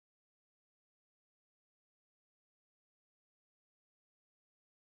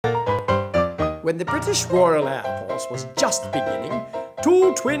When the British Royal Air Force was just beginning,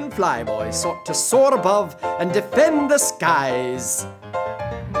 two twin flyboys sought to soar above and defend the skies.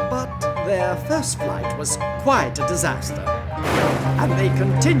 But their first flight was quite a disaster, and they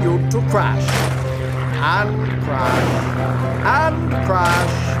continued to crash, and crash, and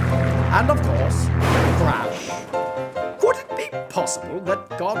crash, and of course, crash. Could it be possible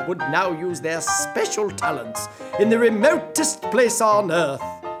that God would now use their special talents in the remotest place on earth?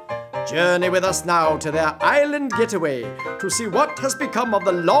 Journey with us now to their island getaway to see what has become of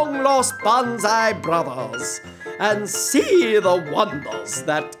the long-lost Bonsai brothers and see the wonders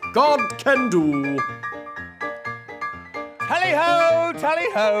that God can do.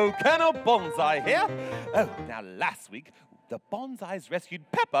 Tally-ho, Colonel Bonsai here. Oh, now last week, the Bonsais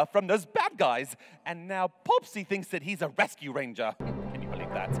rescued Pepper from those bad guys, and now Popsy thinks that he's a rescue ranger. Can you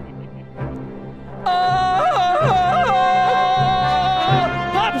believe that?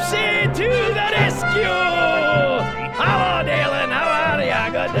 Popsy to the rescue! Hello, Dalen. How are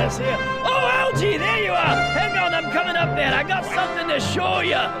you? Good to see you. Oh, Algie, there you are. Hang on, I'm coming up there. I got something to show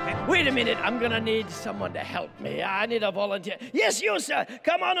you. Wait a minute. I'm going to need someone to help me. I need a volunteer. Yes, you, sir.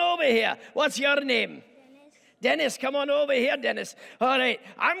 Come on over here. What's your name? Dennis, come on over here, Dennis. All right,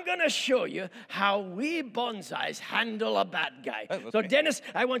 I'm going to show you how we bonsais handle a bad guy. Oh, okay. So, Dennis,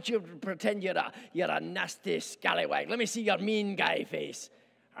 I want you to pretend you're a nasty scallywag. Let me see your mean guy face.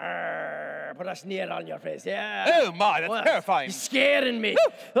 Put a sneer on your face, yeah. Oh, my, that's terrifying. You're scaring me.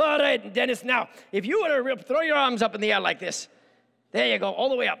 Woo. All right, Dennis, now, if you were to throw your arms up in the air like this. There you go, all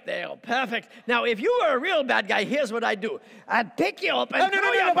the way up there. Perfect. Now, if you were a real bad guy, here's what I'd do. I'd pick you up and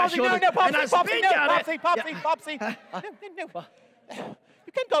throw you up my shoulder. Popsy. No.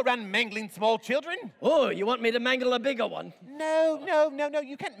 You can't go around mangling small children. Oh, you want me to mangle a bigger one? No.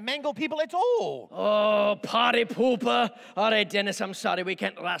 You can't mangle people at all. Oh, party pooper. All right, Dennis, I'm sorry. We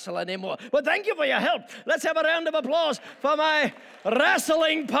can't wrestle anymore. But thank you for your help. Let's have a round of applause for my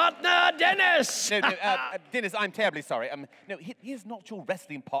wrestling partner, Dennis. Dennis, I'm terribly sorry. No, he is not your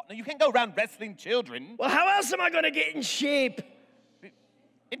wrestling partner. You can't go around wrestling children. Well, how else am I going to get in shape?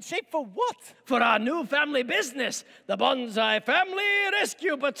 In shape for what? For our new family business, the Bonsai Family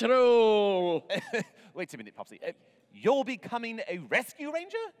Rescue Patrol. Wait a minute, Popsy. You're becoming a rescue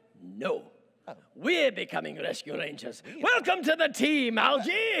ranger? No. Oh. We're becoming rescue rangers. Yeah. Welcome to the team,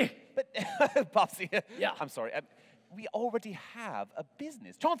 Algie. But, Popsy, yeah. I'm sorry. We already have a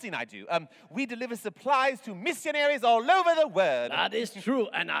business. Chauncey and I do. We deliver supplies to missionaries all over the world. That is true.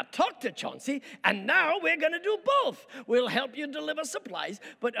 And I talked to Chauncey, and now we're going to do both. We'll help you deliver supplies,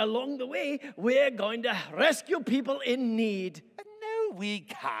 but along the way, we're going to rescue people in need. No, we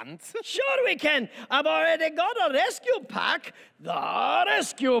can't. Sure we can. I've already got a rescue pack. The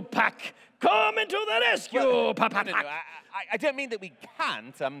rescue pack. Come into the rescue. Well, no, I don't mean that we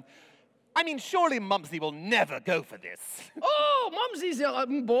can't. I mean, surely Mumsy will never go for this. Oh, Mumsy's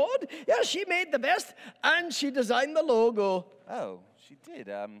on board? Yeah, she made the vest, and she designed the logo. Oh, she did?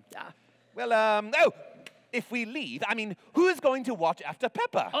 Yeah. Well, if we leave, I mean, who's going to watch after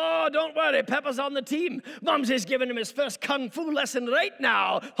Pepper? Oh, don't worry, Pepper's on the team. Mumsy's giving him his first kung fu lesson right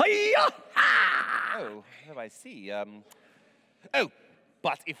now. Hi-ya! Oh, I see.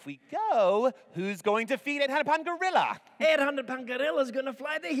 But if we go, who's going to feed 800-pound gorilla? 800-pound gorilla's going to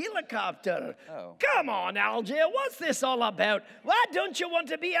fly the helicopter. Oh. Come on, Algier, what's this all about? Why don't you want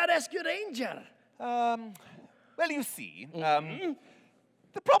to be a rescue ranger? Well, you see, the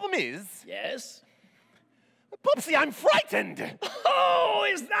problem is... Yes? Popsy, I'm frightened. Oh,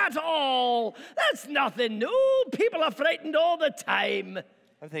 is that all? That's nothing new. People are frightened all the time.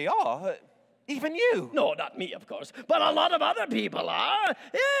 Oh, they are? Even you? No, not me, of course, but a lot of other people are.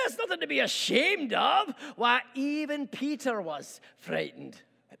 Yeah, it's nothing to be ashamed of. Why, even Peter was frightened.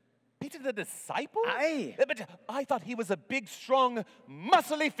 Peter the disciple? Aye. But I thought he was a big, strong,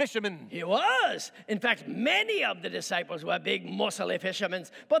 muscly fisherman. He was. In fact, many of the disciples were big, muscly fishermen,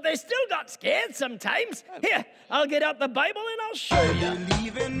 but they still got scared sometimes. Here, I'll get out the Bible and I'll show you. I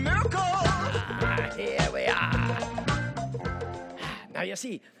believe in miracles. Here we are. Now, you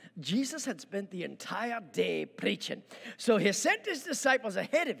see, Jesus had spent the entire day preaching. So he sent his disciples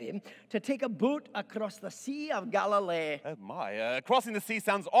ahead of him to take a boat across the Sea of Galilee. Oh, my. Crossing the sea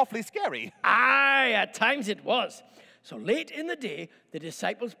sounds awfully scary. Aye, at times it was. So late in the day, the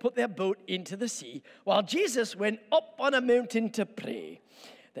disciples put their boat into the sea while Jesus went up on a mountain to pray.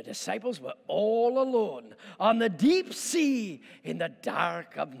 The disciples were all alone on the deep sea in the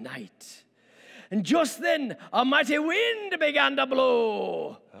dark of night. And just then, a mighty wind began to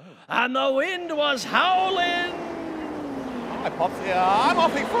blow. And the wind was howling Hi, Popsy. I'm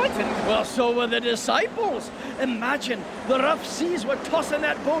awfully frightened. Well, so were the disciples. Imagine the rough seas were tossing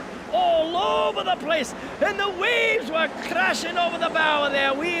that boat all over the place, and the waves were crashing over the bow of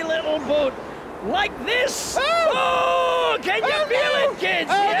their wee little boat. Like this. Oh, can you feel it, kids?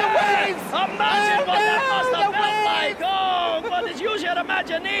 The Yeah. waves. Imagine what that must have the felt like. Oh, God, just use your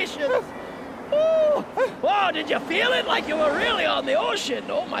imagination. Oh, did you feel it like you were really on the ocean?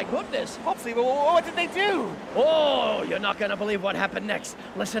 Oh, my goodness. Popsy, what did they do? Oh, you're not going to believe what happened next.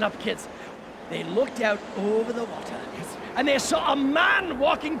 Listen up, kids. They looked out over the water, and they saw a man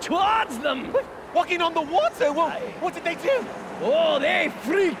walking towards them. Walking on the water? Well, what did they do? Oh, they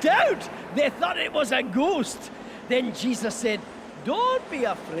freaked out. They thought it was a ghost. Then Jesus said, "Don't be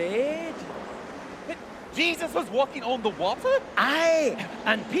afraid." Jesus was walking on the water? Aye.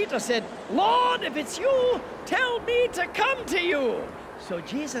 And Peter said, "Lord, if it's you, tell me to come to you." So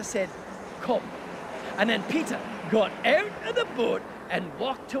Jesus said, "Come." And then Peter got out of the boat and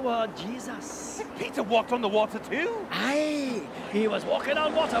walked toward Jesus. Peter walked on the water too? Aye, he was walking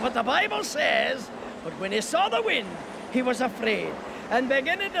on water, but the Bible says, but when he saw the wind, he was afraid, and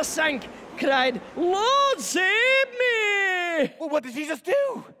beginning to sink, cried, "Lord, save me!" Well, what did Jesus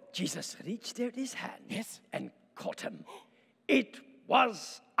do? Jesus reached out his hand and caught him. It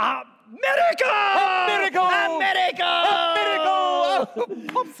was a miracle! A miracle! A miracle! A miracle!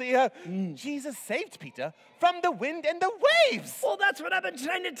 Popsy, Jesus saved Peter from the wind and the waves. Well, that's what I've been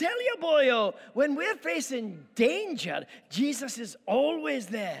trying to tell you, boyo. When we're facing danger, Jesus is always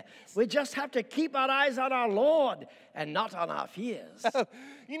there. We just have to keep our eyes on our Lord and not on our fears.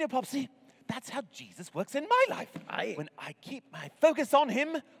 You know, Popsy, that's how Jesus works in my life. Aye. When I keep my focus on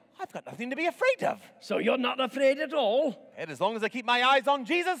him, I've got nothing to be afraid of. So you're not afraid at all? And as long as I keep my eyes on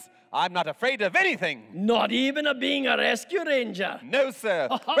Jesus, I'm not afraid of anything. Not even of being a rescue ranger? No, sir.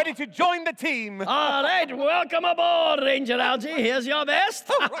 Ready to join the team. All right, welcome aboard, Ranger Algie. Here's your vest.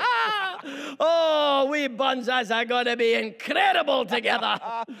 Oh, we bonsais are going to be incredible together.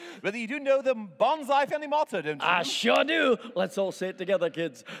 Whether you do know the bonsai family motto, don't you? I sure do. Let's all say it together,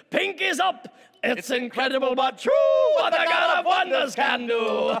 kids. Pink is up. It's incredible but true what the God of wonders can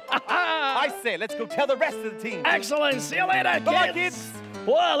do. I say, let's go tell the rest of the team. Excellent. See you later, kids. Bye, kids.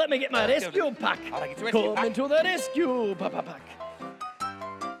 Well, let me get my rescue pack. All right, get your rescue Come pack. into the rescue pack.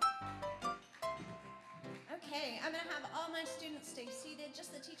 Okay, I'm going to have all my students stay seated.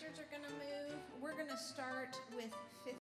 Just the teachers are going to move. We're going to start with